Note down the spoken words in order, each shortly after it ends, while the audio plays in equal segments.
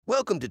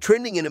Welcome to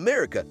Trending in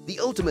America, the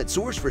ultimate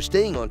source for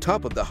staying on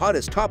top of the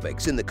hottest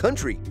topics in the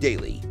country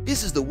daily.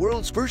 This is the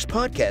world's first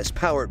podcast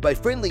powered by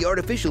friendly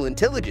artificial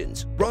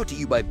intelligence, brought to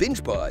you by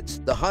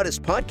BingePods, the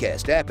hottest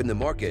podcast app in the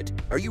market.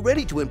 Are you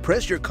ready to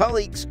impress your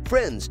colleagues,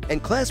 friends,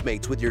 and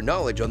classmates with your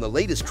knowledge on the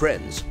latest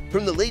trends?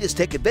 From the latest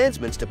tech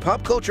advancements to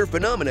pop culture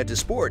phenomena to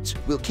sports,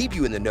 we'll keep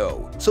you in the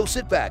know. So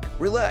sit back,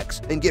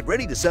 relax, and get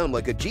ready to sound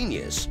like a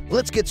genius.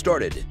 Let's get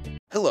started.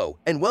 Hello,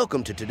 and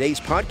welcome to today's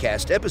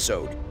podcast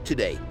episode.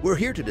 Today, we're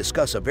here to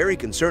discuss a very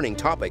concerning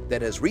topic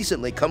that has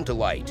recently come to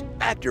light.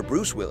 Actor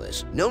Bruce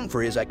Willis, known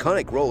for his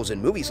iconic roles in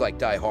movies like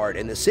Die Hard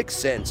and The Sixth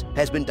Sense,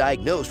 has been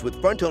diagnosed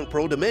with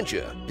frontotemporal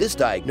dementia. This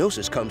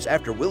diagnosis comes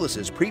after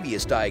Willis's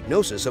previous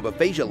diagnosis of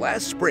aphasia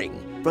last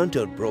spring.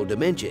 Frontotemporal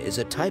dementia is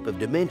a type of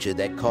dementia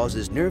that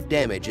causes nerve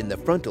damage in the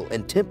frontal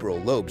and temporal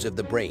lobes of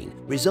the brain,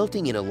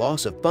 resulting in a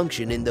loss of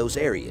function in those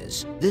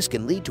areas. This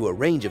can lead to a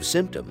range of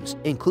symptoms,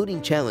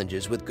 including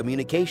challenges with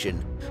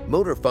communication,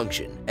 motor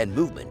function, and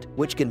movement,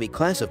 which can be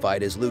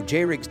classified as Lou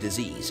Gehrig's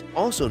disease,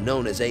 also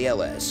known as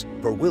ALS.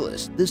 For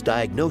Willis, this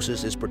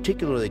diagnosis is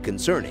particularly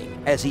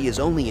concerning as he is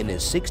only in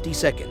his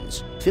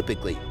 60s.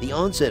 Typically, the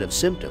onset of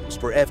symptoms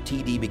for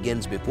FTD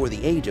begins before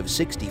the age of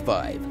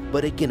 65,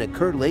 but it can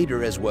occur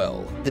later as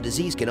well. The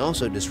disease can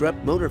also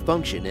disrupt motor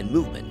function and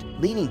movement,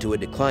 leading to a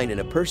decline in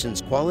a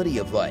person's quality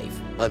of life.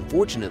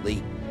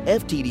 Unfortunately,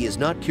 FTD is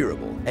not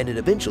curable, and it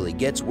eventually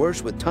gets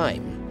worse with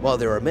time. While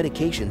there are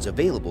medications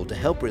available to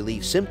help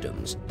relieve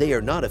symptoms, they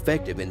are not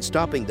effective in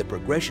stopping the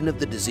progression of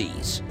the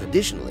disease.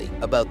 Additionally,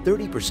 about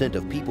 30%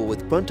 of people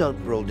with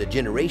frontotemporal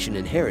degeneration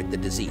inherit the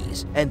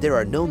disease, and there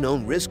are no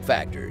known risk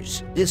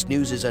factors. This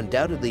news is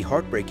undoubtedly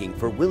heartbreaking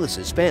for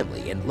Willis's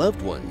family and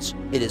loved ones.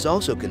 It is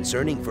also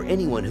concerning for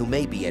anyone who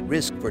may be at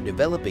risk for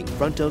developing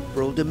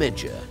frontotemporal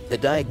dementia. The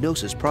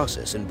diagnosis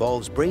process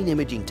involves brain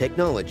imaging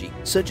technology,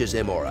 such as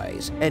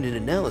MRIs, and an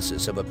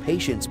analysis of a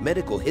patient's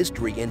medical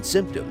history and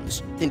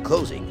symptoms. In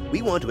closing,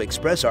 we want to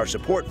express our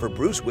support for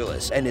Bruce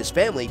Willis and his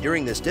family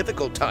during this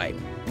difficult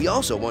time. We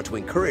also want to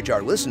encourage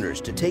our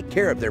listeners to take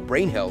care of their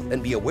brain health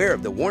and be aware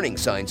of the warning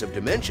signs of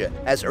dementia,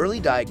 as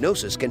early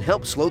diagnosis can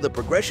help slow the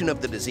progression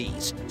of the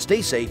disease.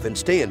 Stay safe and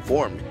stay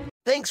informed.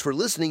 Thanks for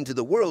listening to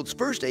the world's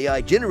first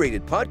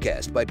AI-generated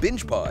podcast by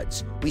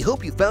BingePods. We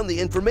hope you found the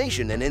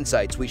information and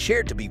insights we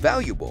shared to be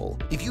valuable.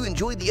 If you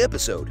enjoyed the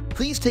episode,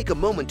 please take a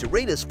moment to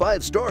rate us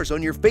 5 stars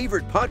on your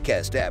favorite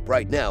podcast app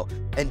right now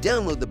and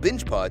download the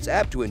BingePods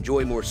app to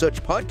enjoy more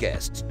such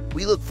podcasts.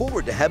 We look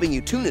forward to having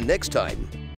you tune in next time.